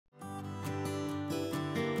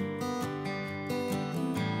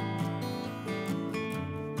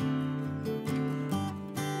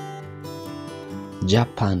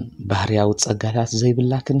جابان ባህርያዊ ጸጋታት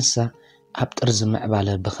ዘይብላ ክንሳ ኣብ ጥርዝ ምዕባለ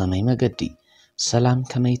ብኸመይ መገዲ ሰላም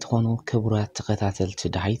ከመይ ትኾኑ ክቡራት ተኸታተልቲ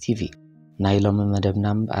DEHAY TV ናይ ሎሚ መደብና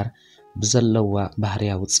እምበር ብዘለዋ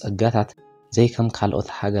ባህርያዊ ጸጋታት ዘይከም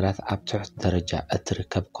ካልኦት ሃገራት ኣብ ትሑት ደረጃ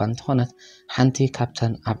እትርከብ እኳ እንተኾነት ሓንቲ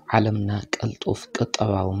ካብተን ኣብ ዓለምና ቅልጡፍ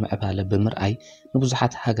ቁጠባዊ ምዕባለ ብምርኣይ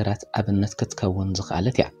ንብዙሓት ሃገራት ኣብነት ክትከውን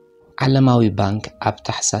ዝኽኣለት እያ። ዓለማዊ ባንክ ኣብ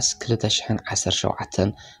ታሕሳስ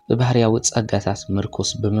 2017 ብባህርያዊ ጸጋታት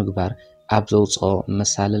ምርኩስ ብምግባር ኣብ ዘውፅኦ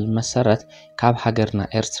መሳልል መሰረት ካብ ሃገርና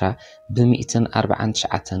ኤርትራ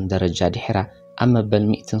ብ149 ደረጃ ድሕራ ኣብ መበል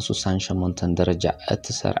 168 ደረጃ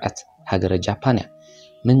እትሰርዐት ሃገረ ጃፓን እያ።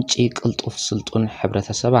 ምንጪ ቅልጡፍ ስልጡን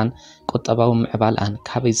ሕብረተሰባን ቁጠባዊ ምዕባልኣን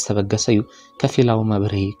ካበይ ዝተበገሰዩ ከፊላዊ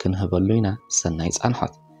መብርሂ ክንህበሉ ኢና ሰናይ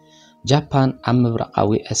ጻንሖት። ጃፓን ኣብ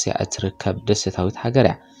ምብራቃዊ እስያ እትርከብ ደሴታዊት ሃገር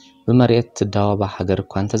እያ። بمريت تداوبا حجر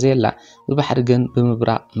كوانتا زيلا ببحر جن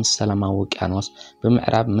بمبرق مس سلما وقيانوس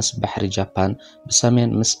بمعراب مس بحر جابان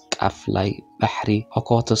بسمين مس كافلاي بحري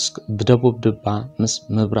اوكوتسك بدبوب دبا مس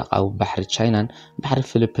مبرق او بحر تشاينان بحر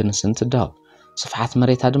فيلبينس تداوب صفحات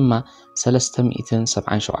مريت هادما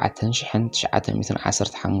 377 شحن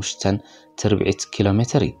 915 تربيعت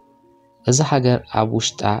كيلومتري إذا حجر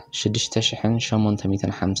أبوشتا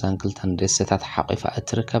 6852 دستات حقيقة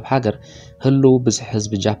أتركب حجر هلو بزح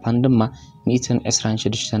حزب جابان دما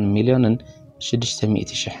 126 مليون 600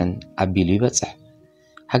 شحن أبيلي بتصح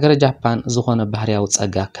حجر جابان زغون بحرياو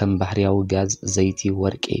تصقا كم بحرياو غاز زيتي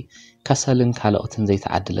ورقي كسلن كالوتن زيت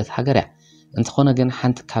عدلت حجر انت خونا جن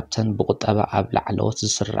حنت كابتن بقطبة أبلع لوت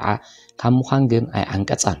السرعة كم مخان جن أي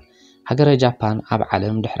عنكتان ሃገረ ጃፓን ኣብ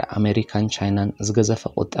ዓለም ድሕሪ ኣሜሪካን ቻይናን ዝገዘፈ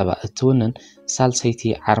ቁጠባ እትውንን ሳልሰይቲ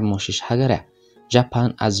ዓርሞሽሽ ሃገር እያ። ጃፓን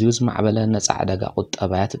ኣዝዩ ዝማዕበለ ነፃ ዕዳጋ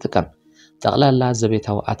ቁጠባ እያ ትጥቀም። ጠቕላላ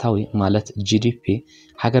ዘቤታዊ ኣታዊ ማለት GDP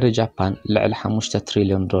ሃገረ ጃፓን ልዕሊ 5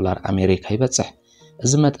 ትሪልዮን ዶላር ኣሜሪካ ይበጽሕ።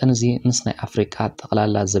 እዚ መጠን እዚ ምስ ናይ ኣፍሪቃ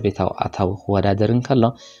ጠቕላላ ዘቤታዊ ኣታዊ ክወዳደር እንከሎ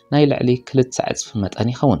ናይ ልዕሊ 2 ዕጽፊ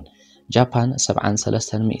መጠን ይኸውን። ጃፓን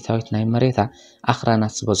 73 ሚእታዊት ናይ መሬታ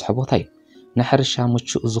ኣኽራናት ዝበዝሖ ቦታ እዩ። نحرش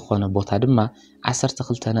مچو زخونه بوتا دما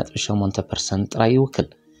 12.8% ጥራይ ይውክል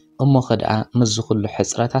እሞ ኸድኣ ምዝኹሉ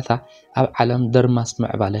ሕጽረታታ ኣብ ዓለም ደርማስ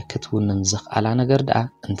ምዕባለ ክትውንን ዝኽኣላ ነገር ደኣ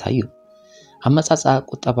እንታይ እዩ? ኣመጻጻ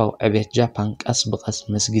ቁጠባዊ ዕብየት ጃፓን ቀስ ብቐስ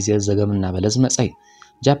ምስ ግዜ ዘገምና በለ ዝመጸ እዩ።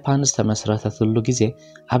 ጃፓን ዝተመስረተትሉ ግዜ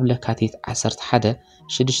ኣብ ለካቲት 11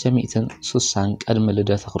 660 ቅድሚ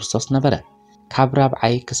ልደተ ክርስቶስ ነበረ። ካብ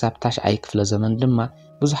ራብዓይ ክሳብ ታሽዓይ ክፍለ ዘመን ድማ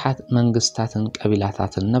ብዙሓት መንግስታትን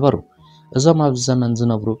ቀቢላታትን ነበሩ። እዞም ኣብ ዘመን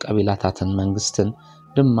ዝነብሩ ቀቢላታትን መንግስትን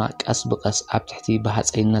ድማ ቀስ ብቀስ ኣብ ትሕቲ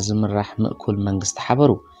ብሃፀይነት ዝምራሕ ምእኩል መንግስቲ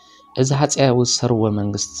ሓበሩ። እዚ ሃፀያዊ ሰርወ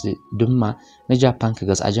መንግስቲ ድማ ንጃፓን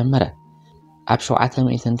ክገዝኣ ጀመረ። ኣብ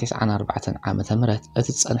 794 ዓመተ ምህረት እቲ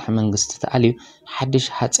ጸንሐ መንግስቲ ተኣልዩ ሓድሽ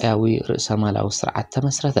ሃፀያዊ ርእሰ ማላዊ ስርዓት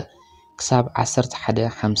ተመስረተ። ክሳብ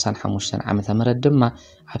 1155 ዓመተ ምህረት ድማ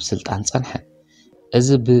ኣብ ስልጣን ጸንሐ። እዚ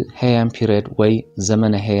ብሄያን ፒሪየድ ወይ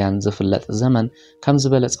ዘመነ ሄያን ዝፍለጥ ዘመን ከም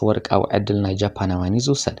ዝበለጸ ወርቃዊ ዕድል ናይ ጃፓናውያን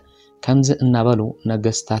ይዝውሰድ። ከምዚ እናበሉ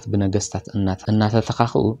ነገስታት ብነገስታት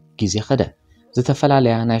እናተተኻኽኡ ግዜ ኸደ።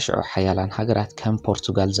 ዝተፈላለያ ናይ ሽዑ ሓያላን ሃገራት ከም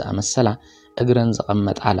ፖርቱጋል ዝኣመሰላ እግረን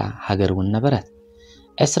ዘቐመጣላ ሃገር እውን ነበረት።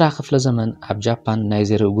 20 ክፍለ ዘመን ኣብ ጃፓን ናይ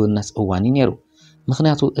ዘይርጉነት እዋን ነይሩ።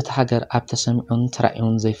 ምክንያቱ እቲ ሃገር ኣብ ተሰሚዑን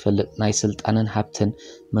ተራእዩን ዘይፈልጥ ናይ ስልጣንን ሃብትን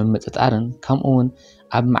መምጥጣርን ከምኡውን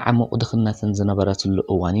ኣብ ማዕሙቕ ድኽነትን ዝነበረትሉ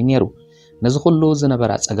እዋን ነይሩ። ነዚ ኩሉ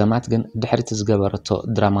ዝነበራ ጸገማት ግን ድሕሪት ዝገበረቶ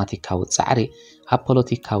ድራማቲካዊ ጻዕሪ ኣብ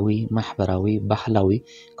ፖለቲካዊ፣ ማሕበራዊ፣ ባህላዊ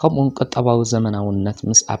ከምኡውን ቁጠባዊ ዘመናውነት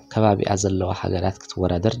ምስ ኣብ ከባቢኣ ዘለዋ ሃገራት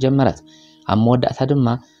ክትወዳደር ጀመረት። ኣብ መወዳእታ ድማ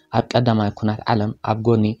ኣብ ቀዳማይ ኩናት ዓለም ኣብ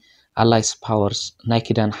ጎኒ አላይስ ፓወርስ ናይ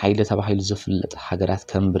ኪዳን ሓይሊ ተባሂሉ ዝፍለጥ ሃገራት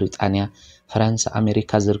ከም ብሪጣንያ፣ ፈረንሳ፣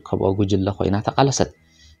 ኣሜሪካ ዝርከብኦ ጉጅለ ኮይና ተቃለሰት።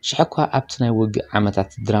 ሽሕኳ ኣብቲ ናይ ውግእ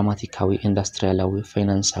ዓመታት ድራማቲካዊ ኢንዱስትሪያላዊ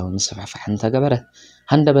ፋይናንሳዊ ምስፍሕፋሕ እንተገበረት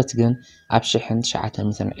ሃንደበት ግን ኣብ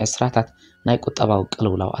 1920ታት ናይ ቁጠባዊ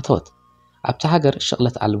ቅልውላው ኣተወት። ኣብቲ ሃገር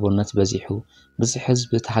ሽቕለት ኣልቦነት በዚሑ ብዙሕ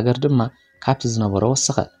ህዝቢ እቲ ሃገር ድማ ካብቲ ዝነበሮ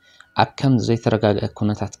ወሰኸ። ኣብ ከም ዘይተረጋግአ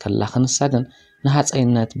ኩነታት ከላ ክንሳ ግን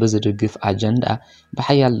ንሃፀይነት ብዝድግፍ ኣጀንዳ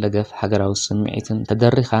ብሓያል ደገፍ ሃገራዊ ስምዒትን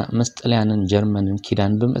ተደሪኻ ምስ ጣልያንን ጀርመንን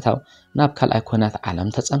ኪዳን ብምእታው ናብ ካልኣይ ኩናት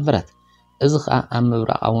ዓለም ተጸንብረት። እዚ ኸኣ ኣብ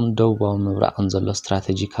ምብራቃውን ደቡባዊ ምብራቕን ዘሎ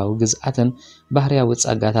ስትራቴጂካዊ ግዝኣትን ባህርያዊ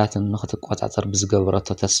ጸጋታትን ንኽትቆጻጸር ብዝገበረቶ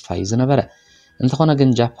ተስፋ እዩ ዝነበረ። እንተኾነ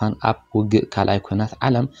ግን ጃፓን ኣብ ውግእ ካልኣይ ኩናት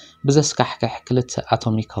ዓለም ብዘስካሕክሕ 2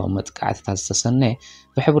 ኣቶሚካዊ መጥቃዕትታት ዝተሰነየ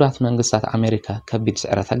ብሕቡራት መንግስታት ኣሜሪካ ከቢድ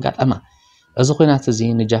ስዕረት ኣጋጠማ። እዚ ኩናት እዚ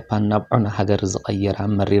ንጃፓን ናብ ዑና ሃገር ዝቐየራ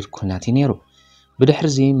መሪር ኩናት ነይሩ።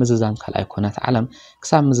 بدحرزي مززان كالأي كونات عالم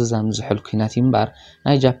كسام مززان زحل كينات ينبار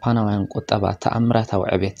ناي جاباناوين قطبا تأمرات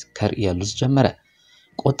وعبيت كارئيا لز جمرة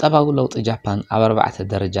ቁጠባዊ ለውጢ ጃፓን ኣብ 4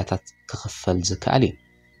 ደረጃታት ክኽፈል ዝከኣል እዩ።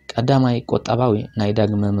 ቀዳማይ ቁጠባዊ ናይ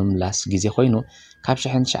ዳግመ ምምላስ ግዜ ኮይኑ ካብ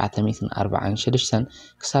 1946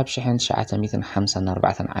 ክሳብ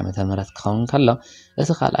 1954 ዓመተ ምህረት ክኸውን ከሎ እቲ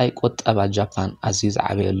ካልኣይ ቁጠባ ጃፓን ኣዝዩ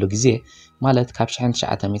ዝዓበየሉ ግዜ ማለት ካብ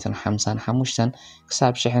 1955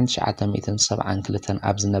 ክሳብ 1972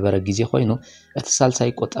 ኣብ ዝነበረ ግዜ ኮይኑ እቲ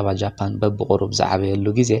ሳልሳይ ቁጠባ ጃፓን በብቁሩብ ዝዓበየሉ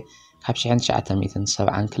ግዜ ካብ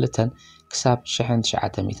 1972 ክሳብ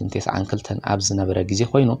 1992 ኣብ ዝነበረ ግዜ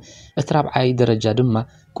ኮይኑ እቲ ራብዓይ ደረጃ ድማ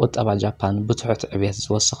ቁጠባ ጃፓን ብትሑት ዕብየት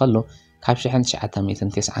ዝወሰኸሉ ካብ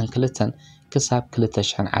 1992 ክሳብ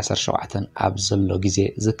 2017 ኣብ ዘሎ ግዜ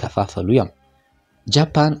ዝከፋፈሉ እዮም።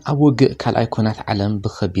 ጃፓን ኣብ ውግእ ካልኣይ ኩናት ዓለም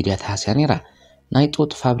ብከቢድ እያ ተሃስያ ነይራ። ናይ ጡጥ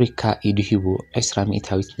ፋብሪካ ይድሂቡ 20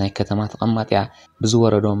 ሚእታዊት ናይ ከተማ ተቐማጥያ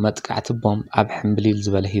ብዝወረዶ መጥቃዕቲ ቦምብ ኣብ ሕምብሊል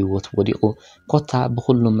ዝበለ ህይወት ወዲቑ ኮታ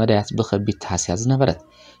ብኩሉም መዳያት ብከቢድ ተሃስያ ዝነበረት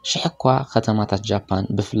ሽሕ እኳ ከተማታት ጃፓን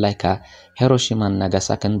ብፍላይካ ሂሮሺማን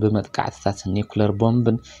ናጋሳኪን ብመጥቃዕትታት ኒውክለር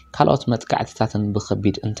ቦምብን ካልኦት መጥቃዕትታትን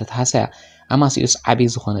ብከቢድ እንተተሃስያ ኣማሲኡስ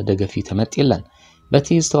ዓብይ ዝኾነ ደገፊ ተመጢለን በቲ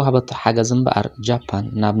ዝተዋህበቶ ሓገዝ እምበኣር ጃፓን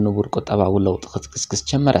ናብ ንቡር ቁጠባዊ ለውጢ ክትክስክስ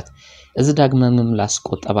ጀመረት። እዚ ዳግመ ምምላስ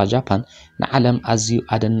ቁጠባ ጃፓን ንዓለም ኣዝዩ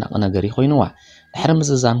ኣደናቂ ነገር ኮይኑዋ። ድሕሪ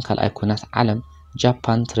ምዝዛም ካልኣይ ኩናት ዓለም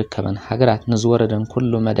ጃፓን ትርከበን ሃገራት ንዝወረደን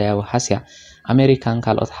ኩሉ መዳያዊ ሃስያ ኣሜሪካን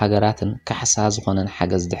ካልኦት ሃገራትን ካሕሳ ዝኾነን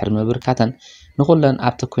ሓገዝ ድሕሪ ምብርካተን ንኩለን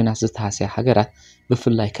ኣብቲ ኩናት ዝተሃስያ ሃገራት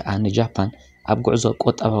ብፍላይ ከዓ ንጃፓን ኣብ ጉዕዞ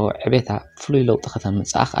ቁጠባዊ ዕቤታ ፍሉይ ለውጢ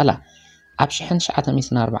ከተምፅእ ኣኽኣላ። ኣብ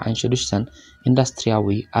 1946 ኢንዱስትርያዊ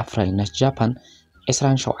ኣፍራይነት ጃፓን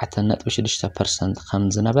 27.6% ከም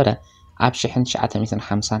ዝነበረ ኣብ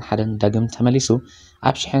 1951 ዳግም ተመሊሱ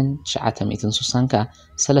ኣብ 1960 ከዓ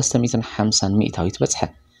 350 ሚእታዊት በጽሐ።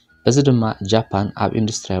 በዚ ድማ ጃፓን ኣብ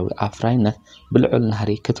ኢንዱስትርያዊ ኣፍራይነት ብልዑል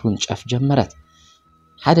ናህሪ ክትውንጨፍ ጀመረት።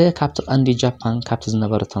 ሓደ ካብቲ ቀንዲ ጃፓን ካብቲ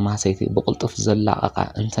ዝነበረቶ ማህሰይቲ ብቁልጡፍ ዘላቐቓ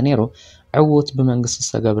እንተነይሩ ዕውት ብመንግስቲ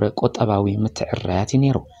ዝተገብረ ቁጠባዊ ምትዕርራያት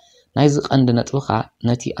ነይሩ። ናይዚ ቀንዲ ነጥቢ ከዓ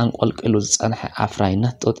ነቲ አንቆልቂሉ ዝጸንሐ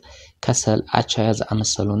ኣፍራይነት ጡጥ ከሰል ኣቻያ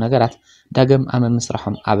ዝኣመሰሉ ነገራት ዳግም ኣመ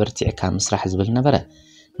ምስራሖም ኣበርቲዕካ ምስራሕ ዝብል ነበረ።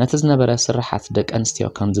 ነቲ ዝነበረ ስራሓት ደቂ ኣንስትዮ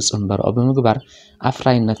ከም ዝጽንበርኦ ብምግባር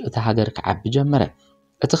ኣፍራይነት እቲ ሃገር ክዓቢ ጀመረ።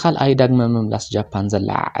 እቲ ካልኣይ ዳግመ ምምላስ ጃፓን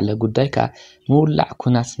ዘለዓዓለ ጉዳይ ከዓ ምውላዕ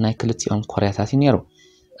ኩናት ናይ ክልቲኦም ኮርያታት ነይሩ።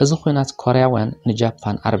 እዚ ኩናት ኮርያውያን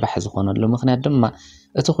ንጃፓን ኣርባሕ ዝኾነሉ ምክንያት ድማ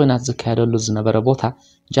እቲ ኩናት ዝካየደሉ ዝነበረ ቦታ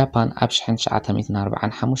ጃፓን ኣብ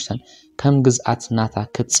 1945 ከም ግዝኣት ናታ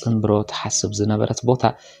ክትጽንብሮ ተሓስብ ዝነበረት ቦታ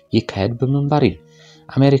ይካየድ ብምንባር እዩ።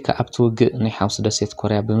 ኣሜሪካ ኣብቲ ውግእ ናይ ሓውሲ ደሴት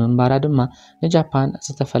ኮርያ ብምንባራ ድማ ንጃፓን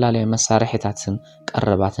ዝተፈላለየ መሳርሒታትን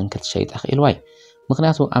ቀረባትን ክትሸይጥ ኣኽኢልዋ እዩ።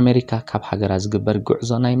 ምክንያቱ ኣሜሪካ ካብ ሃገራ ዝግበር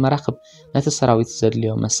ጉዕዞ ናይ መራኽብ ነቲ ሰራዊት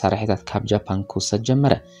ዘድልዮ መሳርሒታት ካብ ጃፓን ክውሰድ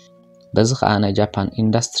ጀመረ። በዚ ከዓ ናይ ጃፓን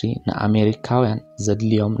ኢንዱስትሪ ንኣሜሪካውያን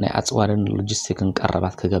ዘድልዮም ናይ ኣጽዋርን ሎጂስቲክን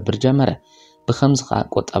ቀረባት ክገብር ጀመረ። ብከምዚ ከዓ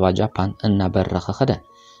ቁጠባ ጃፓን እናበረኸ ኸደ።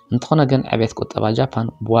 እንተኾነ ግን ዕብየት ቁጠባ ጃፓን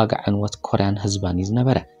ብዋጋ ዕንወት ኮርያን ህዝባን እዩ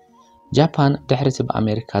ዝነበረ። ጃፓን ድሕሪቲ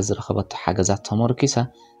ብኣሜሪካ ዝረኸበቶ ሓገዛት ተመርኪሳ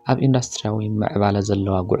ኣብ ኢንዱስትርያዊ ምዕባለ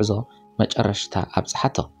ዘለዋ ጉዕዞ መጨረሽታ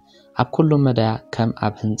ኣብፅሓቶ። ኣብ ኩሉ መዳያ ከም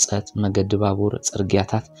ኣብ ህንፀት መገዲ ባቡር፣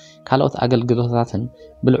 ጽርግያታት ካልኦት ኣገልግሎታትን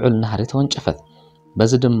ብልዑል ናህሪ ተወንጨፈት።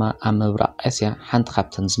 በዚ ድማ ኣብ ምብራቕ እስያ ሓንቲ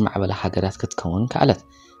ካብተን ዝማዕበለ ሃገራት ክትከውን ከኣለት።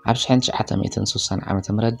 ኣብ 1960 ዓመተ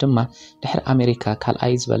ምህረት ድማ ድሕሪ ኣሜሪካ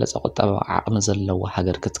ካልኣይ ዝበለጸ ቁጠባዊ ዓቕሚ ዘለዋ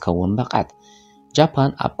ሃገር ክትከውን በቃት።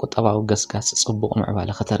 ጃፓን ኣብ ቁጠባዊ ገስጋስ ጽቡቕ ምዕባለ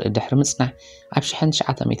ከተርኢ ድሕሪ ምጽናሕ ኣብ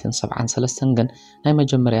 1973 ግን ናይ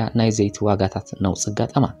መጀመርያ ናይ ዘይቲ ዋጋታት ነውጽ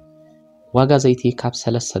ገጠማ። ዋጋ ዘይቲ ካብ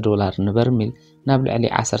 $3 ንበርሚል ናብ ልዕሊ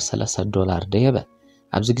 $13 ደየበ።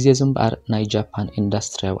 ኣብዚ ግዜ ዝምባር ናይ ጃፓን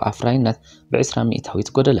ኢንዱስትርያዊ ኣፍራይነት ብ20 ሚእታዊት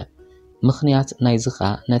ጎደለ። ምኽንያት ናይዚ ከዓ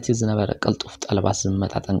ነቲ ዝነበረ ቅልጡፍ ጠለባት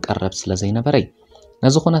ዝመጣጠን ቀረብ ስለ ዘይነበረ እዩ።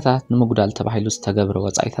 ነዚ ኩነታት ንምጉዳል ተባሂሉ ዝተገብረ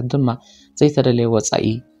ወጻኢታት ድማ ዘይተደለየ ወጻኢ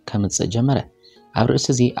ከምጽእ ጀመረ። ኣብ ርእሲ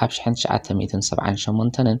እዚ ኣብ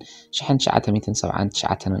 1978ን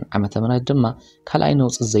 1979 ዓመተ ምህረት ድማ ካልኣይ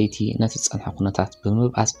ነውጽ ዘይቲ ነቲ ጸንሐ ኩነታት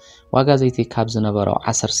ብምብኣስ ዋጋ ዘይቲ ካብ ዝነበሮ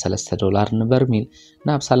 $13 ንበርሚል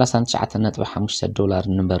ናብ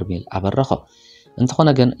 $39.5 ንበርሚል ኣበረኸ። እንተኾነ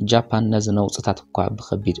ግን ጃፓን ነዚ ነውጽታት እኳ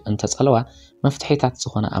ብከቢድ እንተጸለዋ መፍትሒታት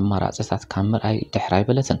ዝኾነ ኣማራጺታት ካብ ምርኣይ ድሕሪ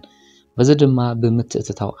ኣይበለትን። በዚ ድማ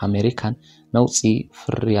ብምትእትታው ኣሜሪካን ነውፂ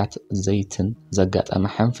ፍርያት ዘይትን ዘጋጠመ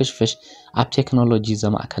ሕንፍሽፍሽ ኣብ ቴክኖሎጂ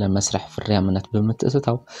ዘማእከለ መስርሕ ፍርያምነት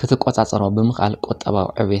ብምትእትታው ክትቆጻጸሮ ብምኽኣል ቁጠባዊ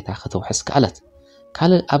ዕብየታ ክትውሕስ ከኣለት።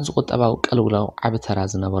 ካልእ ኣብዚ ቁጠባዊ ቅልውላው ዓቢ ተራ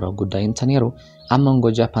ዝነበሮ ጉዳይ እንተነይሩ ኣብ መንጎ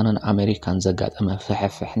ጃፓንን ኣሜሪካን ዘጋጠመ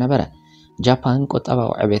ፍሕፍሕ ነበረ። ጃፓን ቁጠባዊ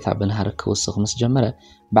ዕብየታ ብናህሪ ክውስኽ ምስ ጀመረ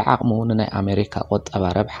ብዓቕሙ ንናይ ኣሜሪካ ቁጠባ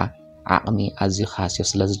ረብሓ ዓቕሚ ኣዝዩ ከሃስዮ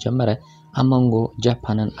ስለ ዝጀመረ أمانغو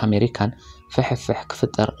جابان أمريكان فحفح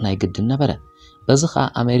كفتر نايقد النبرة بزخا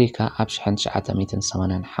أمريكا أبشحن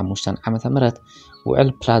 1985 عامة مرات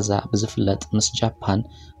وعل بلازا بزفلت مس جابان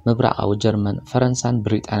مبرع أو جرمن فرنسان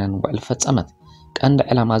بريطانيان وعل فتسمت كأن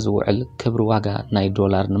علامة زوعل كبر واقع ناي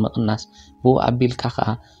دولار نمقناس بو أبيل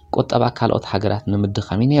كاخا قطبا كالوت حقرات نمد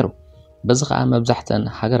خامينيرو بزخا مبزحتن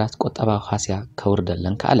حقرات قطبا خاسيا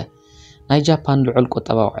كوردلن كاله ناي جابان لعل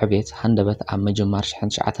قطبا عبيت هندبت أم مجمار شحن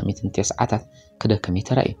 1909 كده كمي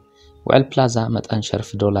ترأي وعل بلازا متأن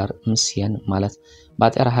شرف دولار مسيان مالت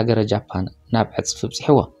بعد إرا هاجر جابان نابعت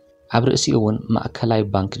فبسحوه عبر اسيون مأكلاي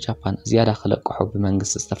بانك جابان زيادة خلق حب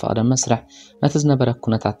منجس استفاد مسرح نتزنبرك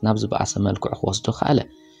كونتات نابز بأس ملكو وصدو خاله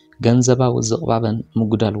جنزبا وزقبابن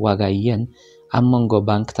مقدال واقعيين أمانغو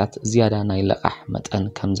بانكتات زيادة نايلقح متأن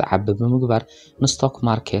كم زعب بمقبار نستوك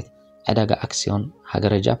ماركت عداقة أكسيون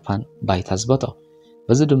هاجر جابان بايتاز بطو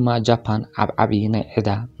بزد ما جابان عبعبي ناي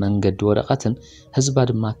عدا من قد ورقتن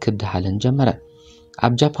هزباد ما كد حالن جمرة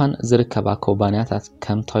عب جابان زركبا كوبانياتات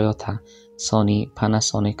كم تويوتا سوني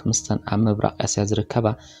باناسونيك مستن عم مبرق أسيا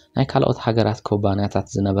زركبا ناي كالوت حاجرات كوبانياتات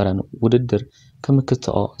زنبرن وددر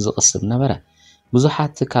كمكتو زقصب نبرة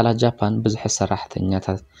بزحات كالا جابان بزح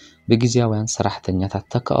سراحتنياتات بجزياوين سراحتنياتات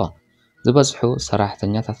تكأو زبزحو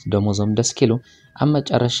سراحتنياتات دموزم دسكيلو أما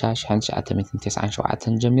جرشاش حنش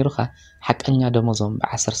 1997 جميروخا حق أنيا دموزم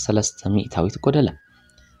بعسر 300 تاويت قدلا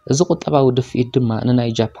إذا قطبا ودفئ دما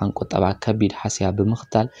نناي جابان قطبا كبيد حاسيا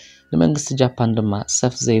بمختال لمنقست جابان دما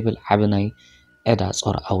سف زيبل عبناي عدا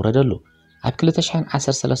صور أوردلو عب كل تشحن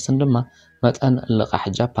 13 دما متأن لقاح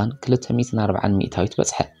جابان كل 240 تاويت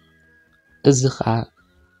بسحة إذا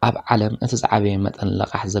عب عالم أتزعبي متأن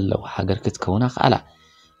لقاح زلو حاجر كتكونا خالا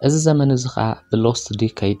إذا زمن إذا باللوست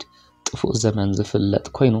ديكايد طفوق زمن زفلت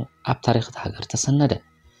كوينو عب تاريخ هاجر تسنده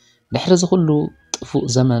دحرز كله طفوق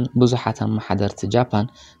زمن بزحات محدرت جابان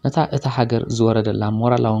نتا اتا هاجر زورد لا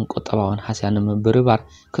مورالون قطباون حسيان بربار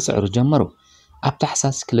كسعر جمرو اب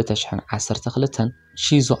تحساس كلتشحن 12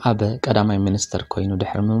 شيزو ابه قداماي منستر كوينو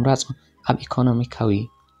دحر ممراص اب ايكونوميكاوي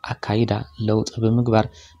اكايدا لوط بمغبار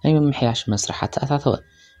ناي ممحياش مسرحات اتاتو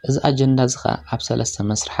از اجندا زخا اب 3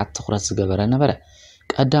 مسرحات تخرص زغبره نبره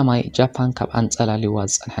قداماي جابان كاب انصلالي واز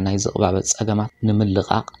صنحناي زقبابت صقمات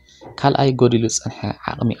نملقاق ካልኣይ ጎዲሉ ጽንሐ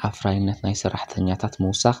ዓቕሚ ኣፍራይነት ናይ ሰራሕተኛታት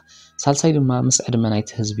ምውሳኽ ሳልሳይ ድማ ምስ ዕድመ ናይቲ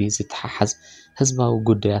ህዝቢ ዝተሓሓዝ ህዝባዊ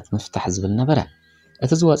ጉዳያት ምፍታሕ ዝብል ነበረ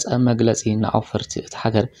እቲ ዝወፀ መግለጺ ንኣውፈርቲ እቲ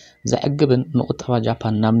ሃገር ዘዕግብን ንቁጠባ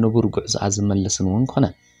ጃፓን ናብ ንቡር ጉዕዞ ዝመልስን እውን ኮነ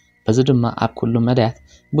በዚ ድማ ኣብ ኩሉ መዳያት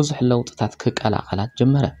ብዙሕ ለውጥታት ክቀላቀላት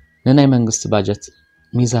ጀመረ ንናይ መንግስቲ ባጀት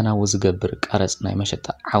ሚዛናዊ ዝገብር ቀረጽ ናይ መሸጣ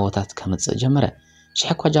ዓወታት ከምጽእ ጀመረ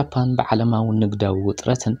شحكوا جابان بعلماو نقداو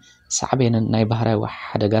وطرتن صعبينن ناي ባህርያዊ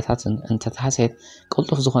ሓደጋታትን እንተተሐሰት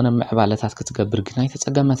ቅልጡፍ ዝኾነ ምዕባለታት ክትገብር ግናይ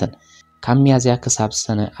ተጸገመተን ካብ ሚያዝያ ክሳብ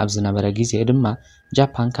ሰነ ኣብ ዝነበረ ግዜ ድማ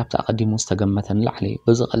ጃፓን ካብታ ቀዲሙ ዝተገመተን ላዕሊ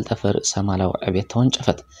ብዝቀልጠፈ ርእሰ ማላዊ ዕብየት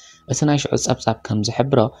ተወንጨፈት እቲ ናይ ሽዑ ጸብጻብ ከም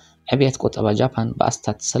ዝሕብሮ ዕብየት ቁጠባ ጃፓን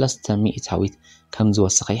በኣስታት 300 ከም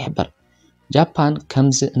ዝወሰኸ ይሕበር ጃፓን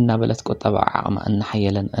ከምዚ እናበለት ቁጠባ ዓቕማ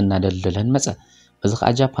እናሐየለን እናደልደለን መጸ بزخ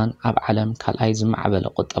جابان اب عالم كالأي زمعبل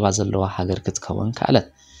قطبا زلوا هاجر كتكون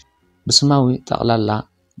كالت بسماوي تقلالا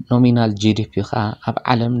نومينال جي دي بي خا اب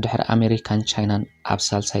عالم دحر امريكان تشاينان اب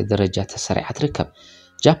سالساي درجة تسريعة تركب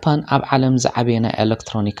جابان اب عالم زعبينا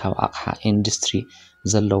الكترونيكا واقحا اندستري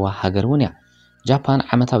زلوا هاجر ونيا جابان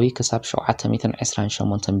عمتاوي كساب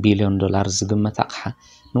 728 بليون دولار زقمة اقحا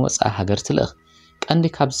نوصا هاجر تلغ كاندي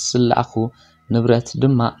كابس سلاخو نبرت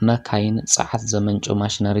دما مكاين صحات زمنجو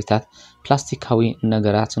ماشينريتات بلاستيكاوي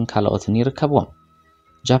نغراتن كالوتن يركبون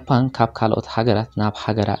جابان كاب كالوت حاجرات ناب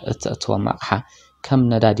حاجرا اتأتوا مقحا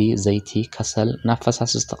كم ندادي زيتي كسل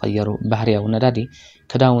نفساس استغيروا بحرياو ندادي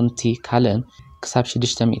كداونتي كالن كساب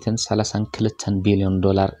 632 بليون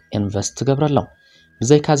دولار انفست قبرلو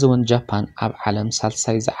بزي كازون جابان اب عالم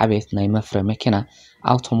سالسايز عبيت ناي مفر مكينة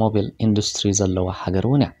اوتوموبيل اندستري زلوا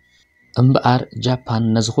حاجرونيا امبار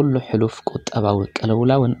جابان نزغلو حلوف قطباو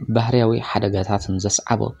قلولاون ባህርያዊ ሓደጋታትን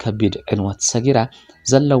ዘስዓቦ ከቢድ ዕንወት ሰጊራ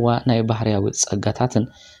ዘለዋ ናይ ባህርያዊ ጸጋታትን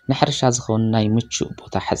ንሕርሻ ዝኸውን ናይ ምቹእ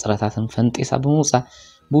ቦታ ሕጽረታትን ፈንጢሳ ብምውፃ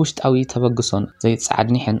ብውሽጣዊ ተበግሶን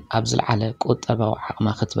ዘይተጻዕድኒሕን ኣብ ዝለዓለ ቁጠባዊ ዓቕማ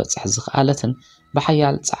ክትበጽሕ ዝኽኣለትን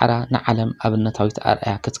ብሓያል ጻዕራ ንዓለም ኣብነታዊት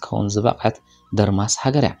ኣርኣያ ክትከውን ዝበቕዐት ደርማስ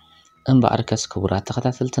ሃገር እያ እምበኣር ከስ ክቡራት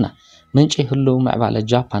ተኸታተልትና ምንጪ ህልው ምዕባለ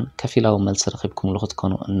ጃፓን ከፊላዊ መልሲ ረኺብኩም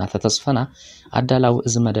ልኽትኮኑ እናተተስፈና ኣዳላዊ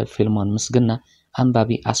እዚ መደብ ፊልሞን ምስግና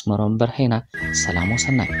ኣንባቢ ኣስመሮም በርሄና ሰላም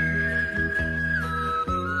ወሰናይ